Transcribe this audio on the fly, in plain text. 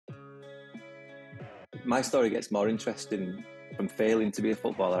My story gets more interesting from failing to be a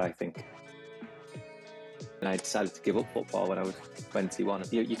footballer, I think. And I decided to give up football when I was 21.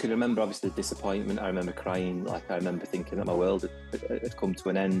 You can remember, obviously, the disappointment. I remember crying. I remember thinking that my world had come to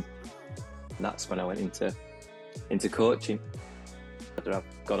an end. And that's when I went into coaching. I've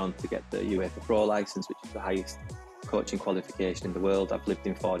gone on to get the UEFA Pro licence, which is the highest coaching qualification in the world. I've lived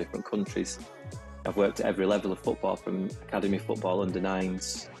in 4 different countries. I've worked at every level of football, from academy football, under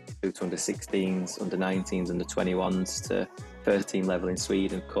 9s, through to under 16s, under 19s, under 21s, to first team level in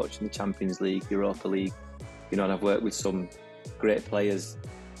Sweden, coaching the Champions League, Europa League. And I've worked with some great players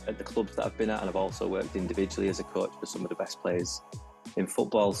at the clubs that I've been at, and I've also worked individually as a coach for some of the best players in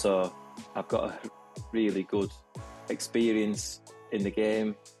football. So I've got a really good experience in the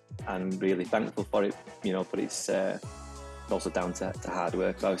game, and really thankful for it, but it's also down to hard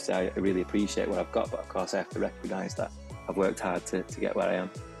work. So obviously I really appreciate what I've got, but of course I have to recognise that I've worked hard to get where I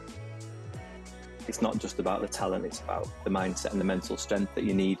am. It's not just about the talent, it's about the mindset and the mental strength that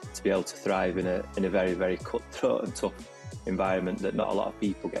you need to be able to thrive in a very, very cutthroat and tough environment that not a lot of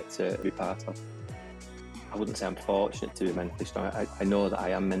people get to be part of. I wouldn't say I'm fortunate to be mentally strong. I know that I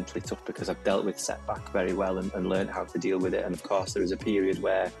am mentally tough because I've dealt with setback very well and learned how to deal with it. And of course there is a period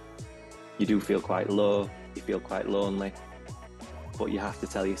where you do feel quite low, you feel quite lonely, but you have to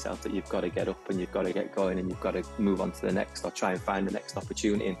tell yourself that you've got to get up and you've got to get going and you've got to move on to the next, or try and find the next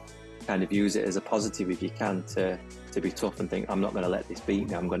opportunity, and kind of use it as a positive if you can, to be tough and think, I'm not going to let this beat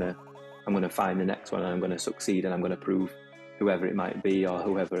me. I'm going to find the next one, and I'm going to succeed, and I'm going to prove whoever it might be, or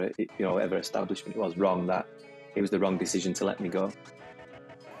whatever establishment it was wrong, that it was the wrong decision to let me go.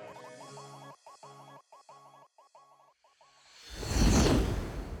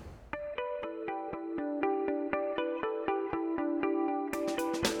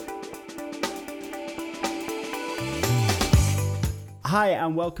 Hi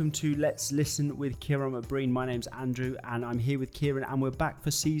and welcome to Let's Listen with Kieran McBreen. My name's Andrew and I'm here with Kieran, and we're back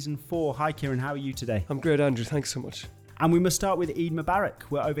for season 4. Hi Kieran, how are you today? I'm great, Andrew, thanks so much. And we must start with Eid Mubarak.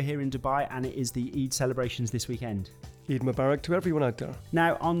 We're over here in Dubai and it is the Eid celebrations this weekend. Eid Mubarak to everyone out there.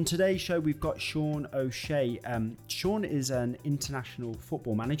 Now on today's show we've got Sean O'Shea. Sean is an international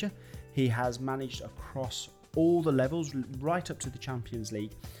football manager. He has managed across all the levels right up to the Champions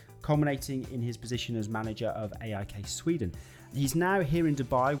League, culminating in his position as manager of AIK Sweden. He's now here in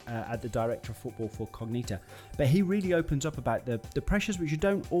Dubai at the Director of Football for Cognita, but he really opens up about the pressures which you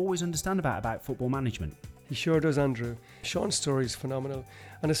don't always understand about football management. He sure does, Andrew. Sean's story is phenomenal,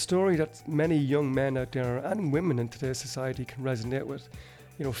 and a story that many young men out there and women in today's society can resonate with.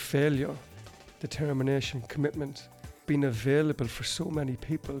 Failure, determination, commitment, being available for so many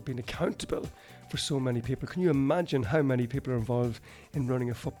people, being accountable for so many people. Can you imagine how many people are involved in running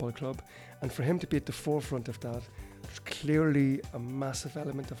a football club? And for him to be at the forefront of that, there's clearly a massive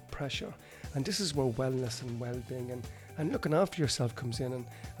element of pressure. And this is where wellness and well-being and looking after yourself comes in.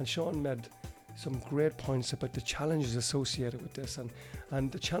 And Sean made some great points about the challenges associated with this,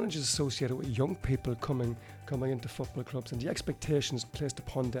 and the challenges associated with young people coming into football clubs and the expectations placed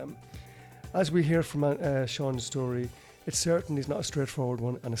upon them. As we hear from Sean's story, it certainly is not a straightforward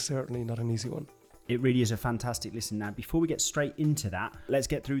one, and it's certainly not an easy one. It really is a fantastic listen. Now, before we get straight into that, let's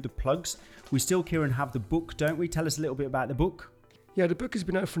get through the plugs. We still, Kieran, have the book, don't we? Tell us a little bit about the book. Yeah, the book has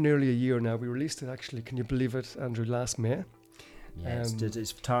been out for nearly a year now. We released it, actually, can you believe it, Andrew, last May. Yes,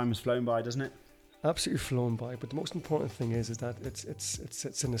 time has flown by, doesn't it? Absolutely flown by. But the most important thing is that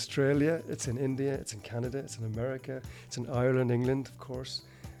it's in Australia, it's in India, it's in Canada, it's in America, it's in Ireland, England, of course.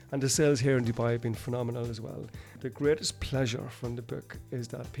 And the sales here in Dubai have been phenomenal as well. The greatest pleasure from the book is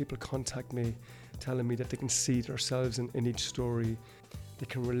that people contact me telling me that they can see themselves in each story. They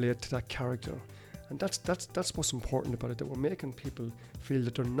can relate to that character. And that's what's important about it, that we're making people feel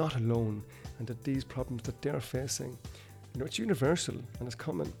that they're not alone, and that these problems that they're facing, it's universal and it's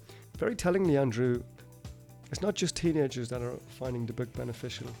common. Very tellingly, Andrew, it's not just teenagers that are finding the book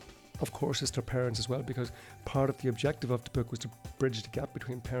beneficial. Of course, it's their parents as well, because part of the objective of the book was to bridge the gap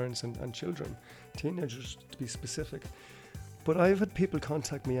between parents and children, teenagers to be specific. But I've had people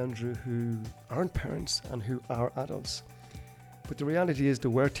contact me, Andrew, who aren't parents and who are adults. But the reality is they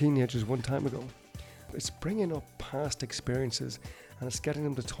were teenagers one time ago. It's bringing up past experiences, and it's getting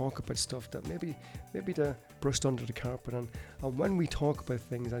them to talk about stuff that maybe they brushed under the carpet. And when we talk about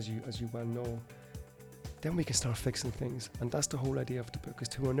things, as you well know, then we can start fixing things. And that's the whole idea of the book, is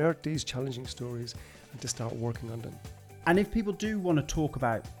to unearth these challenging stories and to start working on them. And if people do want to talk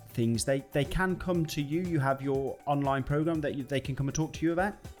about things, they can come to you. You have your online program that they can come and talk to you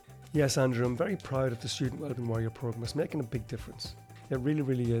about? Yes, Andrew, I'm very proud of the Student Wellbeing Warrior program. It's making a big difference. It really,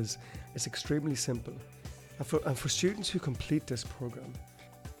 really is. It's extremely simple. And for students who complete this program,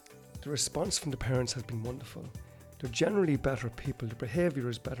 the response from the parents has been wonderful. They're generally better people, their behaviour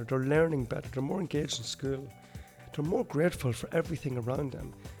is better, they're learning better, they're more engaged in school, they're more grateful for everything around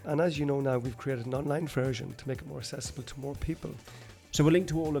them. And as you know now, we've created an online version to make it more accessible to more people. So we'll link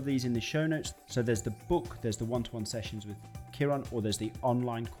to all of these in the show notes. So there's the book, there's the one-to-one sessions with Kieran, or there's the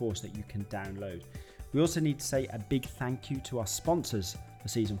online course that you can download. We also need to say a big thank you to our sponsors for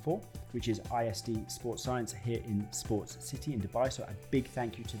season 4, which is ISD Sports Science here in Sports City in Dubai. So a big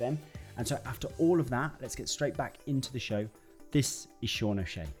thank you to them. And so after all of that, let's get straight back into the show. This is Sean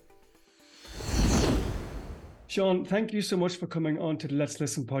O'Shea. Sean, thank you so much for coming on to the Let's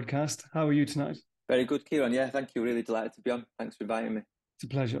Listen podcast. How are you tonight? Very good, Kieran. Yeah, thank you. Really delighted to be on. Thanks for inviting me. It's a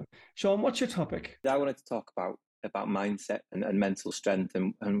pleasure. Sean, what's your topic? I wanted to talk about mindset and mental strength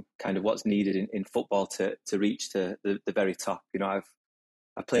and kind of what's needed in football to reach to the very top. You know,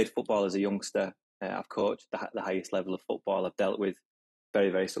 I've played football as a youngster. I've coached the highest level of football. I've dealt with very,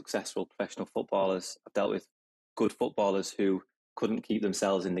 very successful professional footballers. I've dealt with good footballers who couldn't keep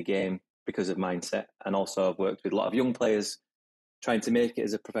themselves in the game because of mindset. And also I've worked with a lot of young players trying to make it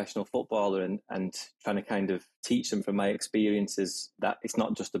as a professional footballer and trying to kind of teach them from my experiences that it's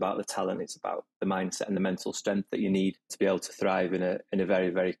not just about the talent, it's about the mindset and the mental strength that you need to be able to thrive in a very,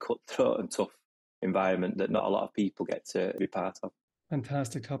 very cutthroat and tough environment that not a lot of people get to be part of.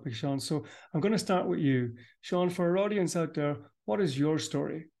 Fantastic topic, Sean. So I'm going to start with you. Sean, for our audience out there, what is your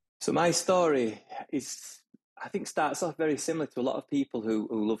story? So my story I think starts off very similar to a lot of people who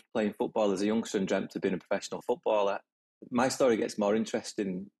loved playing football as a youngster and dreamt of being a professional footballer. My story gets more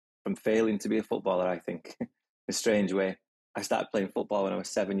interesting from failing to be a footballer, I think, in a strange way. I started playing football when I was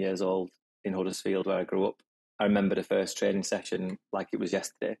 7 years old in Huddersfield, where I grew up. I remember the first training session like it was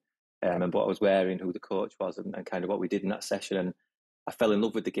yesterday. I remember what I was wearing, who the coach was, and kind of what we did in that session. And I fell in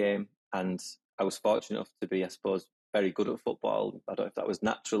love with the game, and I was fortunate enough to be, I suppose, very good at football. I don't know if that was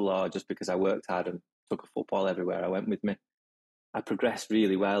natural or just because I worked hard and took a football everywhere I went with me. I progressed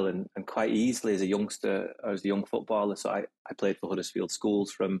really well and quite easily as a youngster or as a young footballer. So I played for Huddersfield Schools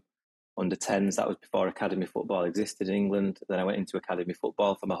from under 10s. That was before academy football existed in England. Then I went into academy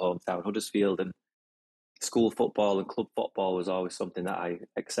football for my hometown Huddersfield, and school football and club football was always something that I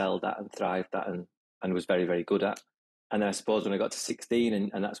excelled at and thrived at and was very, very good at. And then I suppose when I got to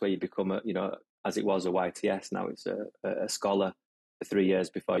 16, and that's where you become as it was a YTS, now it's a scholar for 3 years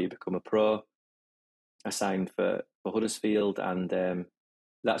before you become a pro. I signed for Huddersfield, and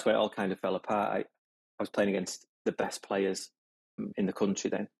that's where it all kind of fell apart. I was playing against the best players in the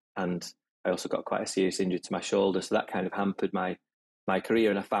country then, and I also got quite a serious injury to my shoulder, so that kind of hampered my career,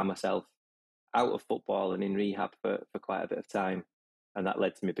 and I found myself out of football and in rehab for quite a bit of time, and that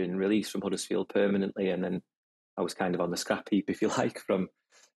led to me being released from Huddersfield permanently, and then I was kind of on the scrap heap, if you like, from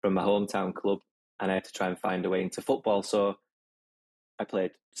my hometown club, and I had to try and find a way into football. So I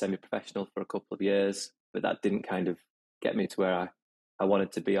played semi-professional for a couple of years, but that didn't kind of get me to where I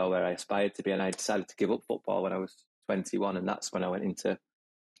wanted to be or where I aspired to be. And I decided to give up football when I was 21, and that's when I went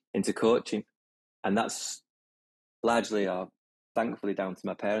into coaching. And that's largely or thankfully down to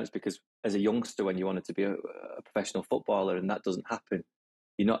my parents, because as a youngster, when you wanted to be a professional footballer and that doesn't happen,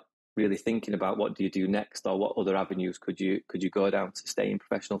 you're not really thinking about what do you do next or what other avenues could you go down to stay in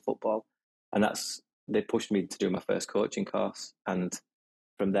professional football. And they pushed me to do my first coaching course, and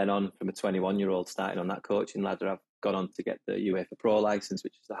from then on, from a 21-year-old starting on that coaching ladder, I've gone on to get the UEFA Pro license,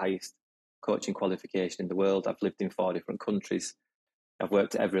 which is the highest coaching qualification in the world. I've lived in 4 different countries. I've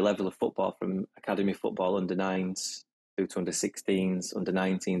worked at every level of football, from academy football, under 9s, through to under 16s, under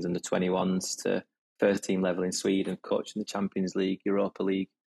 19s, under 21s, to first team level in Sweden, coaching the Champions League, Europa League.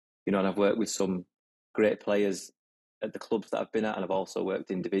 You know, and I've worked with some great players at the clubs that I've been at, and I've also worked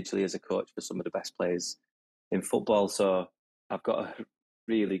individually as a coach for some of the best players in football. So I've got a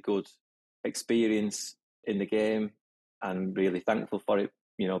really good experience in the game and really thankful for it,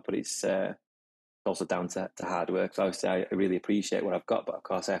 you know, but it's also down to hard work. So obviously I really appreciate what I've got, but of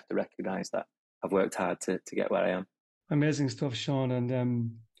course I have to recognise that I've worked hard to get where I am. Amazing stuff, Sean. And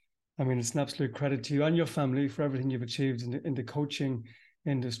I mean, it's an absolute credit to you and your family for everything you've achieved in the coaching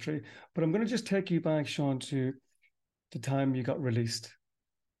industry. But I'm going to just take you back, Sean, to the time you got released.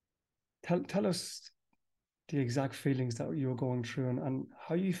 Tell us the exact feelings that you were going through and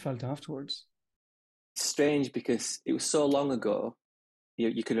how you felt afterwards. It's strange because it was so long ago.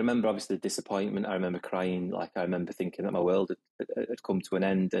 You can remember, obviously, the disappointment. I remember crying. Like, I remember thinking that my world had come to an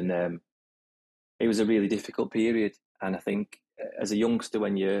end, and it was a really difficult period. And I think as a youngster,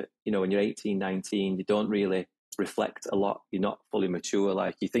 when you're 18, 19, you don't really reflect a lot. You're not fully mature.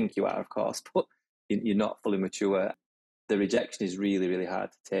 Like, you think you are, of course, but you're not fully mature. The rejection is really, really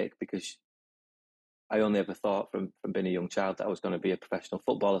hard to take because I only ever thought from being a young child that I was going to be a professional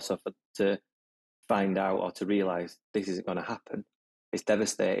footballer. So to find out or to realise this isn't going to happen, it's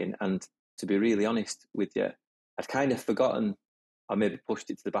devastating. And to be really honest with you, I'd kind of forgotten, or maybe pushed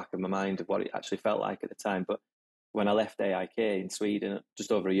it to the back of my mind of what it actually felt like at the time. But when I left AIK in Sweden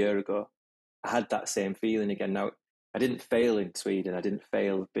just over a year ago, I had that same feeling again. Now, I didn't fail in Sweden. I didn't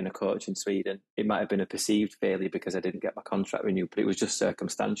fail being a coach in Sweden. It might have been a perceived failure because I didn't get my contract renewed, but it was just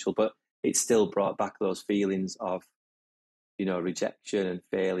circumstantial. But it still brought back those feelings of, rejection and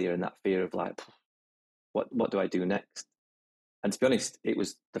failure and that fear of like, what do I do next? And to be honest, it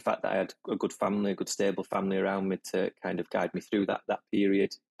was the fact that I had a good family, a good stable family around me to kind of guide me through that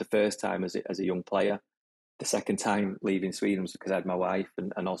period. The first time as a young player, the second time leaving Sweden was because I had my wife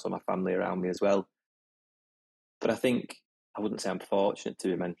and also my family around me as well. But I think I wouldn't say I'm fortunate to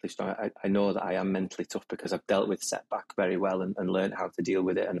be mentally strong. I know that I am mentally tough because I've dealt with setback very well and learned how to deal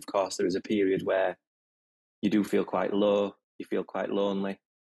with it. And of course, there is a period where you do feel quite low, you feel quite lonely,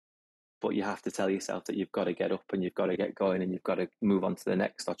 but you have to tell yourself that you've got to get up and you've got to get going and you've got to move on to the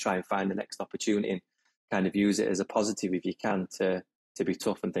next or try and find the next opportunity and kind of use it as a positive if you can to be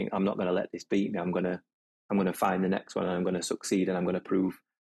tough and think, I'm not going to let this beat me. I'm going to find the next one and I'm going to succeed and I'm going to prove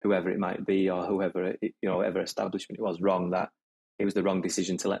whoever it might be or whoever, whatever establishment it was wrong, that it was the wrong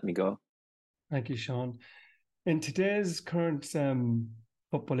decision to let me go. Thank you, Sean. In today's current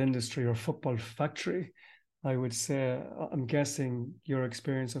football industry or football factory, I would say, I'm guessing your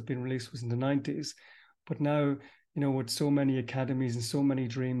experience of being released was in the 90s, but now, with so many academies and so many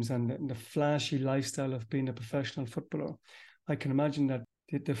dreams and the flashy lifestyle of being a professional footballer, I can imagine that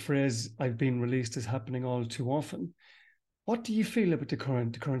the phrase "I've been released" is happening all too often. What do you feel about the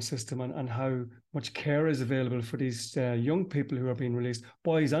current system and how much care is available for these young people who are being released,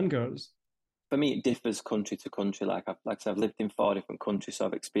 boys and girls? For me, it differs country to country. Like I said, I've lived in 4 different countries, so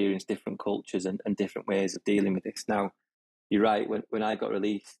I've experienced different cultures and different ways of dealing with this. Now, you're right. When I got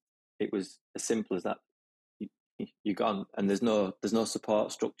released, it was as simple as that. You're gone, and there's no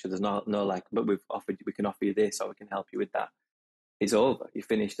support structure. There's no like, but we can offer you this, or we can help you with that. It's over. You're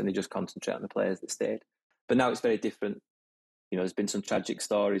finished, and they just concentrate on the players that stayed. But now it's very different. There's been some tragic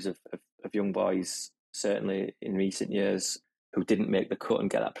stories of young boys, certainly in recent years, who didn't make the cut and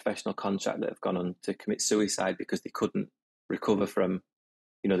get that professional contract that have gone on to commit suicide because they couldn't recover from,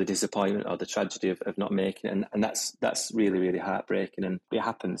 the disappointment or the tragedy of not making it. And that's really, really heartbreaking. And it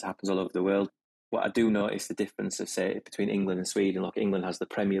happens all over the world. What I do notice the difference of, say, between England and Sweden. Look, England has the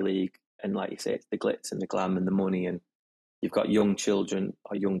Premier League, and like you say, it's the glitz and the glam and the money. And you've got young children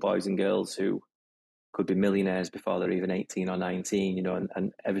or young boys and girls who could be millionaires before they're even 18 or 19,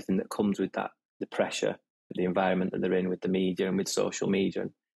 and everything that comes with that, the pressure, the environment that they're in with the media and with social media.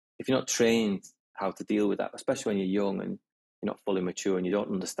 And if you're not trained how to deal with that, especially when you're young and you're not fully mature and you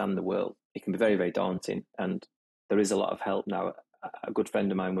don't understand the world, it can be very, very daunting. And there is a lot of help now. A good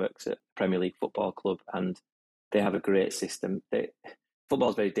friend of mine works at Premier League Football Club and they have a great system.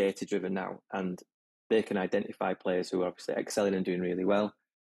 Football's very data-driven now, and they can identify players who are obviously excelling and doing really well,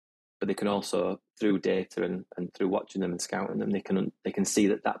 but they can also, through data and through watching them and scouting them, they can see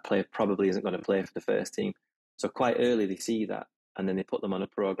that player probably isn't going to play for the first team. So quite early they see that, and then they put them on a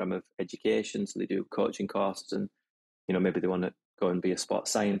program of education. So they do coaching courses, and maybe they want to go and be a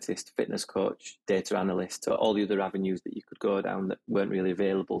sports scientist, fitness coach, data analyst, or all the other avenues that you could go down that weren't really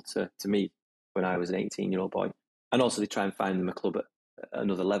available to me when I was an 18-year-old boy. And also they try and find them a club at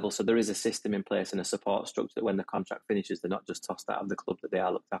another level. So there is a system in place and a support structure that when the contract finishes, they're not just tossed out of the club, that they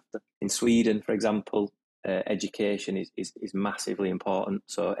are looked after. In Sweden, for example, education is massively important.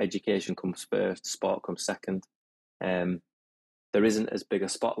 So education comes first, sport comes second. There isn't as big a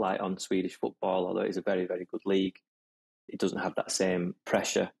spotlight on Swedish football, although it's a very, very good league. It doesn't have that same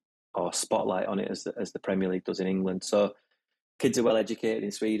pressure or spotlight on it as the Premier League does in England. So kids are well educated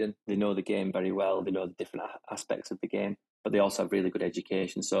in Sweden. They know the game very well. They know the different aspects of the game, but they also have really good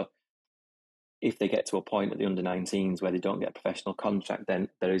education. So if they get to a point at the under-19s where they don't get a professional contract, then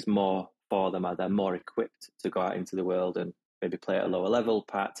there is more for them. They're more equipped to go out into the world and maybe play at a lower level,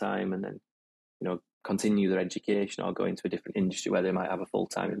 part-time, and then continue their education or go into a different industry where they might have a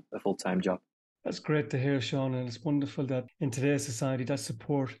full-time job. That's great to hear, Sean, and it's wonderful that in today's society that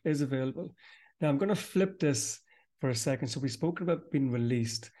support is available. Now, I'm going to flip this for a second. So we've spoken about being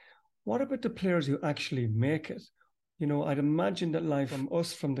released. What about the players who actually make it? I'd imagine that life from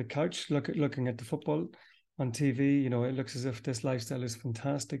us from the couch, looking at the football on TV, it looks as if this lifestyle is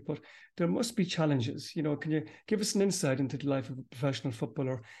fantastic, but there must be challenges. Can you give us an insight into the life of a professional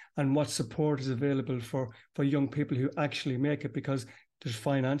footballer and what support is available for young people who actually make it? Because there's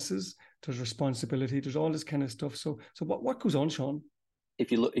finances, there's responsibility, there's all this kind of stuff. So what goes on, Sean?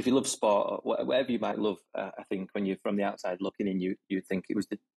 if you love sport or whatever you might love, I think when you're from the outside looking in, you think it was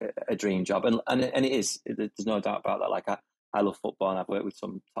a dream job, and it is. There's no doubt about that. Like I love football, and I've worked with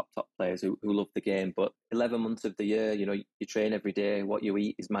some top players who love the game. But 11 months of the year, you train every day. What you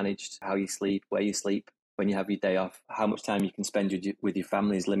eat is managed. How you sleep, where you sleep, when you have your day off, how much time you can spend with your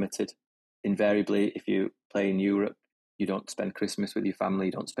family is limited. Invariably, if you play in Europe, you don't spend Christmas with your family.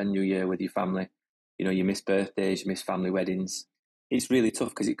 You don't spend New Year with your family. You miss birthdays, you miss family weddings. It's really tough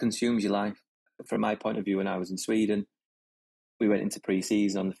because it consumes your life. From my point of view, when I was in Sweden, we went into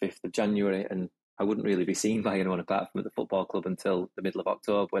pre-season on the 5th of January, and I wouldn't really be seen by anyone apart from at the football club until the middle of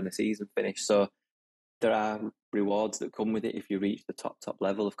October when the season finished. So there are rewards that come with it if you reach the top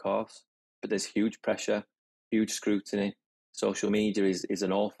level, of course, but there's huge pressure, huge scrutiny. Social media is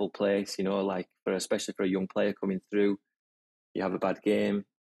an awful place, like especially for a young player coming through. You have a bad game,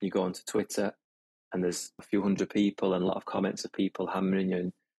 you go onto Twitter, and there's a few hundred people and a lot of comments of people hammering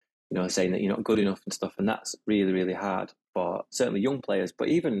you and saying that you're not good enough and stuff. And that's really, really hard for certainly young players, but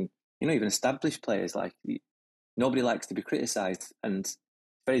even established players. Like, nobody likes to be criticised, and it's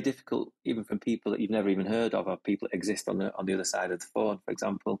very difficult even from people that you've never even heard of, or people that exist on the other side of the phone, for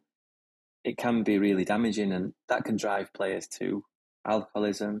example. It can be really damaging, and that can drive players to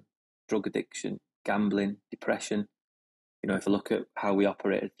alcoholism, drug addiction, gambling, depression. If I look at how we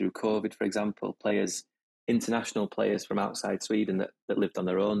operated through COVID, for example, international players from outside Sweden that lived on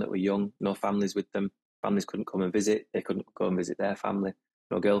their own, that were young, no families with them, families couldn't come and visit, they couldn't go and visit their family,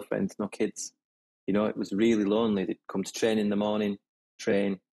 no girlfriends, no kids. It was really lonely. They'd come to train in the morning,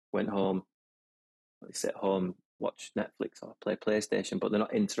 train, went home, they sit at home, watch Netflix or play PlayStation, but they're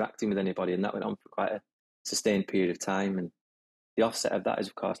not interacting with anybody, and that went on for quite a sustained period of time. And the offset of that is,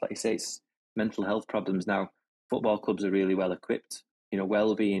 of course, like you say, it's mental health problems. Now, football clubs are really well equipped.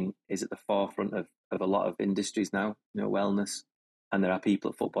 Well-being is at the forefront of a lot of industries now, wellness. And there are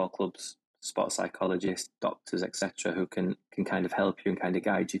people at football clubs, sports psychologists, doctors, etc., who can kind of help you and kind of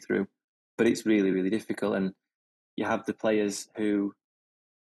guide you through. But it's really, really difficult. And you have the players who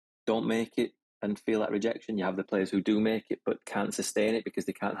don't make it and feel that rejection. You have the players who do make it but can't sustain it because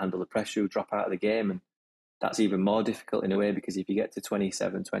they can't handle the pressure, who drop out of the game. And that's even more difficult in a way, because if you get to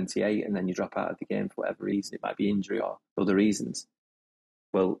 27, 28 and then you drop out of the game for whatever reason, it might be injury or other reasons.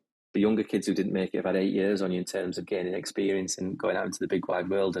 Well, the younger kids who didn't make it have had 8 years on you in terms of gaining experience and going out into the big wide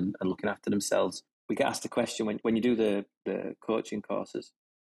world and looking after themselves. We get asked the question when you do the coaching courses,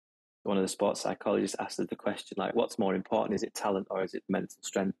 one of the sports psychologists asked us the question, like, what's more important? Is it talent or is it mental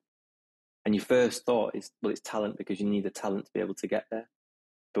strength? And your first thought is, well, it's talent, because you need the talent to be able to get there.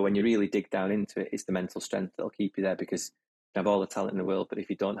 But when you really dig down into it, it's the mental strength that'll keep you there, because you have all the talent in the world, but if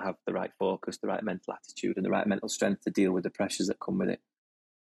you don't have the right focus, the right mental attitude and the right mental strength to deal with the pressures that come with it,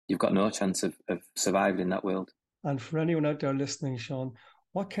 you've got no chance of surviving in that world. And for anyone out there listening, Sean,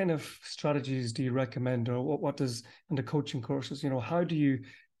 what kind of strategies do you recommend, or what does, in the coaching courses, how do you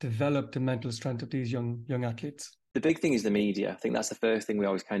develop the mental strength of these young athletes? The big thing is the media. I think that's the first thing we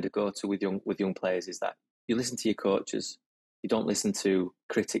always kind of go to with young players, is that you listen to your coaches. You don't listen to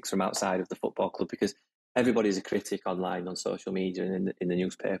critics from outside of the football club, because everybody's a critic online, on social media and in the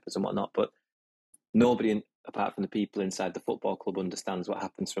newspapers and whatnot. But nobody, apart from the people inside the football club, understands what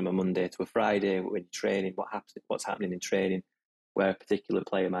happens from a Monday to a Friday when you're training, what's happening in training, where a particular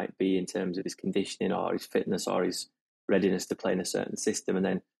player might be in terms of his conditioning or his fitness or his readiness to play in a certain system. And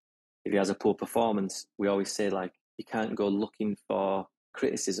then if he has a poor performance, we always say, like, you can't go looking for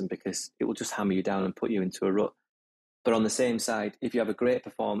criticism, because it will just hammer you down and put you into a rut. But on the same side, if you have a great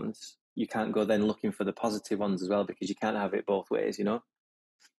performance, you can't go then looking for the positive ones as well, because you can't have it both ways,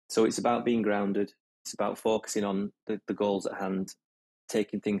 So it's about being grounded. It's about focusing on the goals at hand,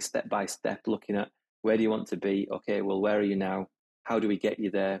 taking things step by step, looking at, where do you want to be? Okay, well, where are you now? How do we get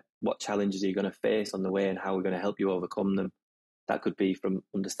you there? What challenges are you going to face on the way, and how we're going to help you overcome them? That could be from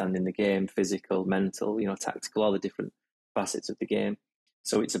understanding the game, physical, mental, tactical, all the different facets of the game.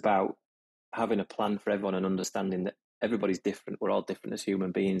 So it's about having a plan for everyone and understanding that everybody's different. We're all different as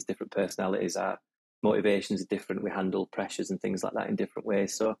human beings, different personalities, our motivations are different. We handle pressures and things like that in different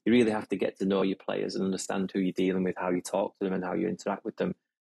ways. So you really have to get to know your players and understand who you're dealing with, how you talk to them and how you interact with them,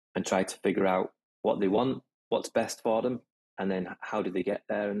 and try to figure out what they want, what's best for them, and then how do they get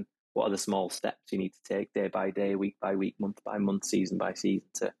there, and what are the small steps you need to take day by day, week by week, month by month, season by season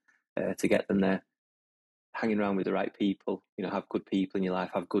to get them there. Hanging around with the right people, have good people in your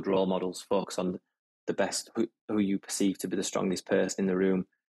life, have good role models, focus on the best, who you perceive to be the strongest person in the room.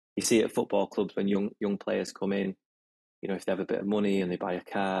 You see it at football clubs when young players come in, if they have a bit of money and they buy a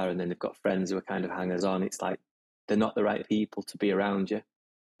car and then they've got friends who are kind of hangers on, it's like they're not the right people to be around you.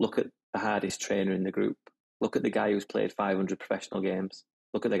 Look at the hardest trainer in the group. Look at the guy who's played 500 professional games.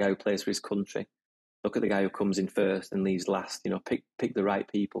 Look at the guy who plays for his country. Look at the guy who comes in first and leaves last. Pick the right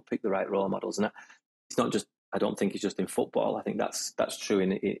people, pick the right role models. And it's not just, I don't think it's just in football. I think that's true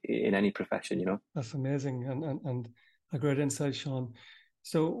in any profession, That's amazing and a great insight, Sean.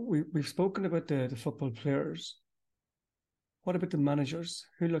 So we've spoken about the football players. What about the managers?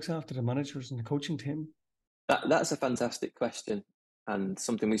 Who looks after the managers and the coaching team? That's a fantastic question, and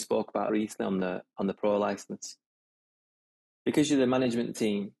something we spoke about recently on the pro license. Because you're the management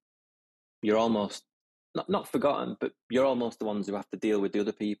team, you're almost not forgotten, but you're almost the ones who have to deal with the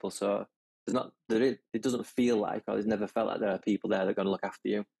other people. So it doesn't feel like, or there's never felt like there are people there that are going to look after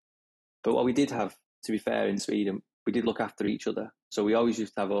you. But what we did have, to be fair, in Sweden, we did look after each other. So we always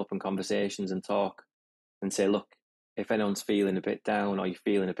used to have open conversations and talk and say, look, if anyone's feeling a bit down or you're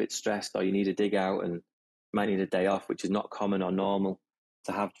feeling a bit stressed or you need a dig out and might need a day off, which is not common or normal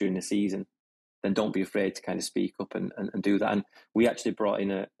to have during the season, then don't be afraid to kind of speak up and do that. And we actually brought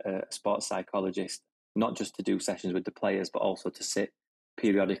in a sports psychologist, not just to do sessions with the players, but also to sit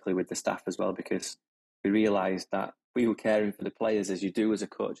periodically with the staff as well, because we realised that we were caring for the players as you do as a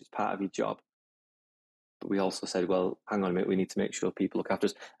coach. It's part of your job. But we also said, well, hang on a minute, we need to make sure people look after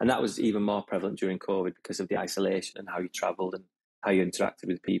us. And that was even more prevalent during COVID because of the isolation and how you travelled and how you interacted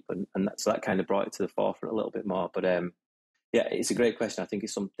with people. So that kind of brought it to the forefront a little bit more. But yeah, it's a great question. I think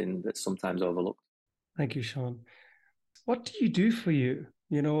it's something that's sometimes overlooked. Thank you, Sean. What do you do for you?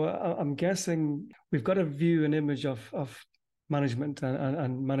 I'm guessing we've got a view, an image of management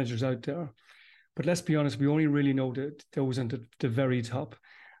and managers out there. But let's be honest, we only really know those at the very top.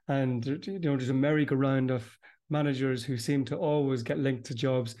 And, there's a merry-go-round of managers who seem to always get linked to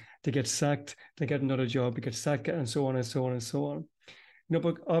jobs. They get sacked, they get another job, they get sacked, and so on and so on and so on.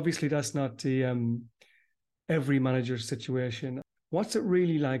 But obviously that's not the every manager's situation. What's it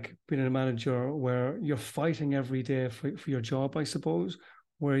really like being a manager where you're fighting every day for your job, I suppose,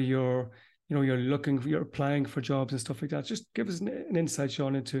 where you're applying for jobs and stuff like that? Just give us an insight,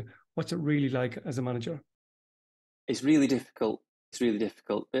 Sean, into what's it really like as a manager. It's really difficult. It's really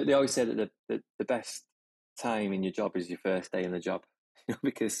difficult. They always say that the best time in your job is your first day in the job,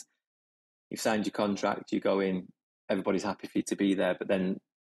 because you've signed your contract, you go in, everybody's happy for you to be there, but then,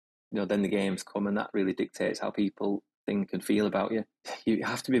 then the games come and that really dictates how people think and feel about you. You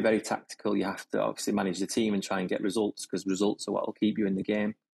have to be very tactical. You have to obviously manage the team and try and get results, because results are what will keep you in the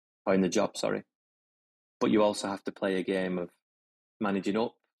game, or in the job, sorry. But you also have to play a game of managing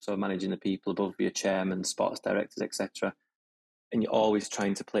up, so managing the people above your chairman, sports directors, etc. And you're always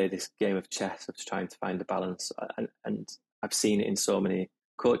trying to play this game of chess of trying to find a balance. And I've seen it in so many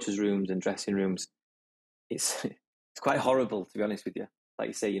coaches' rooms and dressing rooms. It's quite horrible, to be honest with you. Like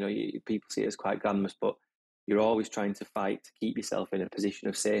you say, people see it as quite glamorous, but you're always trying to fight to keep yourself in a position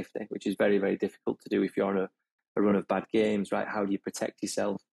of safety, which is very, very difficult to do if you're on a run of bad games, right? How do you protect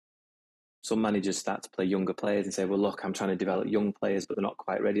yourself? Some managers start to play younger players and say, well, look, I'm trying to develop young players, but they're not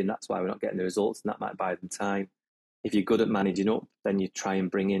quite ready, and that's why we're not getting the results, and that might buy them time. If you're good at managing up, then you try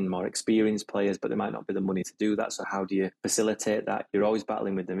and bring in more experienced players, but there might not be the money to do that. So how do you facilitate that? You're always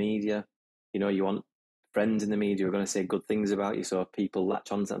battling with the media. You want friends in the media who are going to say good things about you, so people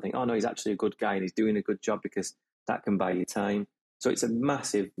latch on to that and think, oh no, he's actually a good guy and he's doing a good job, because that can buy you time. So it's a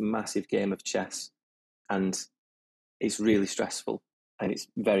massive, massive game of chess, and it's really stressful, and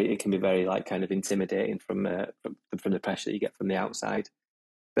it can be very kind of intimidating from the pressure that you get from the outside.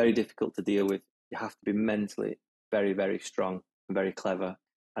 Very difficult to deal with. You have to be mentally very, very strong and very clever.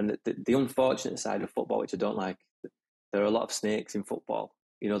 And the unfortunate side of football, which I don't like, there are a lot of snakes in football.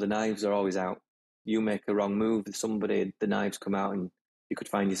 The knives are always out. You make a wrong move with somebody, the knives come out, and you could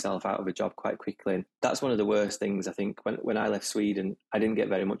find yourself out of a job quite quickly. And that's one of the worst things, I think. When I left Sweden, I didn't get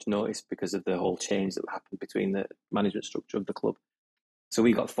very much notice because of the whole change that happened between the management structure of the club. So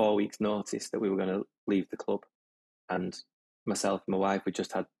we got 4 weeks notice that we were going to leave the club. And myself and my wife, we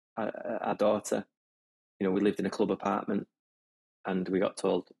just had our daughter. We lived in a club apartment, and we got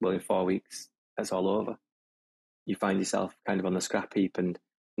told, well, in 4 weeks, that's all over. You find yourself kind of on the scrap heap, and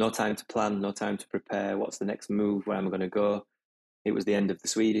no time to plan, no time to prepare. What's the next move? Where am I going to go? It was the end of the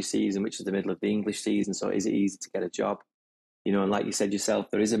Swedish season, which is the middle of the English season. So is it easy to get a job? And like you said yourself,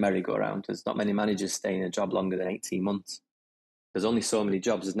 there is a merry-go-round. There's not many managers stay in a job longer than 18 months. There's only so many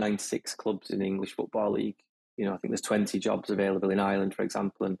jobs. There's 96 clubs in the English Football League. I think there's 20 jobs available in Ireland, for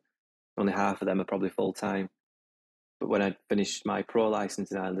example, and only half of them are probably full-time. But when I finished my pro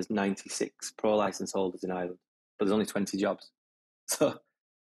licence in Ireland, there's 96 pro licence holders in Ireland, but there's only 20 jobs. So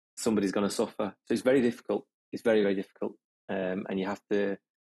somebody's going to suffer. So it's very difficult. It's very, very difficult. And you have to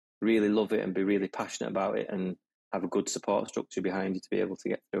really love it and be really passionate about it and have a good support structure behind you to be able to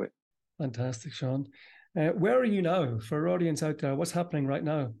get through it. Fantastic, Sean. Where are you now? For our audience out there, what's happening right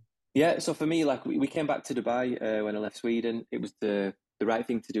now? Yeah, so for me, like we came back to Dubai when I left Sweden. It was the right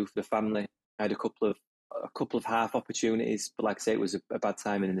thing to do for the family. I had a couple of half opportunities, but like I say, it was a bad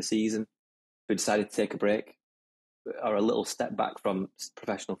timing in the season. We decided to take a break or a little step back from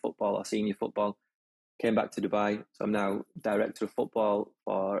professional football or senior football. Came back to Dubai, so I'm now director of football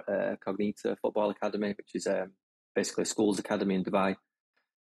for Cognita Football Academy, which is basically a schools academy in Dubai.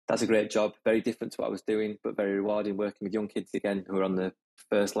 That's a great job, very different to what I was doing, but very rewarding, working with young kids again who are on the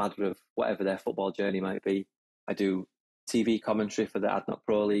first ladder of whatever their football journey might be. I do TV commentary for the ADNOC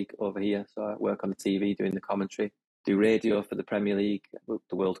Pro League over here, so I work on the TV doing the commentary. Do radio for the Premier League,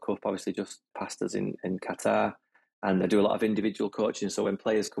 the World Cup obviously just passed us in Qatar, and I do a lot of individual coaching. So when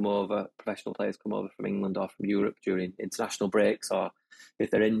players come over, professional players come over from England or from Europe during international breaks, or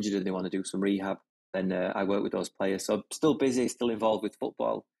if they're injured and they want to do some rehab, then I work with those players. So I'm still busy, still involved with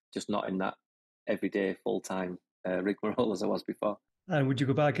football, just not in that everyday full-time rigmarole as I was before. And would you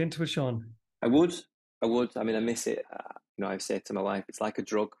go back into it, Sean? I would. I mean, I miss it. I've said to my wife, it's like a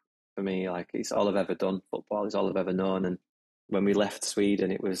drug for me. Like, it's all I've ever done. Football is all I've ever known. And when we left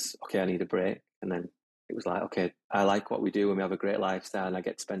Sweden, it was, okay, I need a break. And then it was like, okay, I like what we do and we have a great lifestyle and I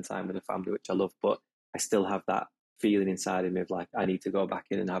get to spend time with the family, which I love. But I still have that feeling inside of me of like, I need to go back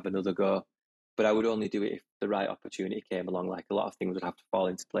in and have another go. But I would only do it if the right opportunity came along. Like, a lot of things would have to fall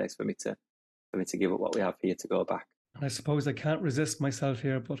into place for me to give up what we have here to go back. And I suppose I can't resist myself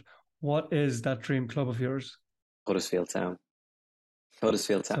here, but what is that dream club of yours? Huddersfield Town. So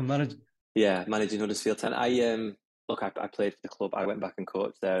managing Huddersfield Town. I played for the club. I went back and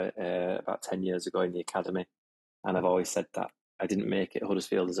coached there about 10 years ago in the academy. And I've always said that I didn't make it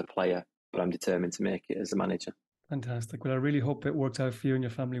Huddersfield as a player, but I'm determined to make it as a manager. Fantastic. Well, I really hope it works out for you and your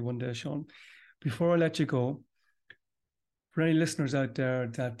family one day, Sean. Before I let you go, for any listeners out there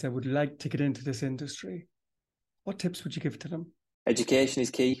that would like to get into this industry, what tips would you give to them? Education is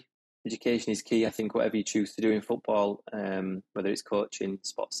key. I think whatever you choose to do in football, whether it's coaching,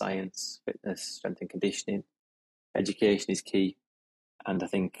 sports science, fitness, strength and conditioning, education is key. And I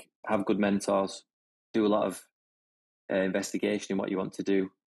think have good mentors, do a lot of investigation in what you want to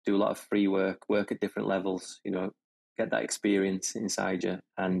do a lot of free work at different levels, get that experience inside you.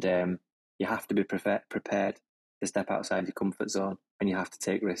 And you have to be prepared to step outside your comfort zone, and you have to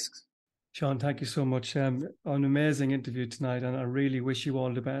take risks. Sean, thank you so much. An amazing interview tonight, and I really wish you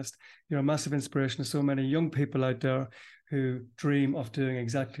all the best. You're a massive inspiration to so many young people out there who dream of doing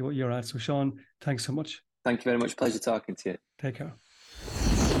exactly what you're at. So, Sean, thanks so much. Thank you very much. Pleasure talking to you. Take care.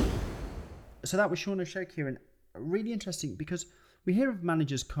 So that was Sean O'Shea, Kieran. Really interesting, because we hear of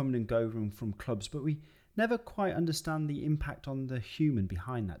managers coming and going from clubs, but we never quite understand the impact on the human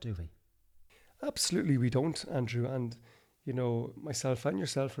behind that, do we? Absolutely, we don't, Andrew. And myself and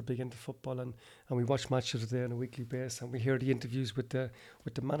yourself are big into football, and we watch matches there on a weekly basis, and we hear the interviews with the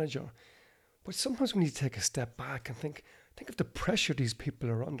manager. But sometimes we need to take a step back and think of the pressure these people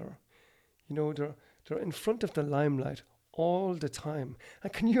are under. They're in front of the limelight all the time.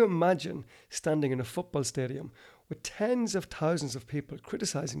 And can you imagine standing in a football stadium with tens of thousands of people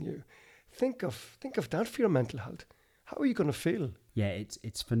criticizing you? Think of that for your mental health. How are you going to feel? Yeah,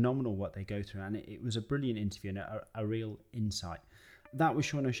 it's phenomenal what they go through, and it was a brilliant interview and a real insight. That was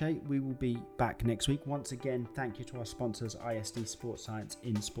Sean O'Shea. We will be back next week. Once again, thank you to our sponsors, ISD Sports Science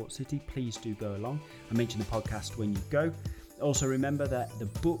in Sports City. Please do go along and mention the podcast when you go. Also remember that the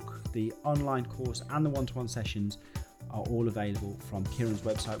book, the online course and the one-to-one sessions are all available from Kieran's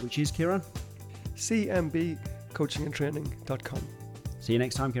website, which is, Kieran? cmbcoachingandtraining.com. See you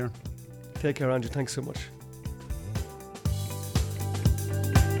next time, Kieran. Take care, Andrew. Thanks so much.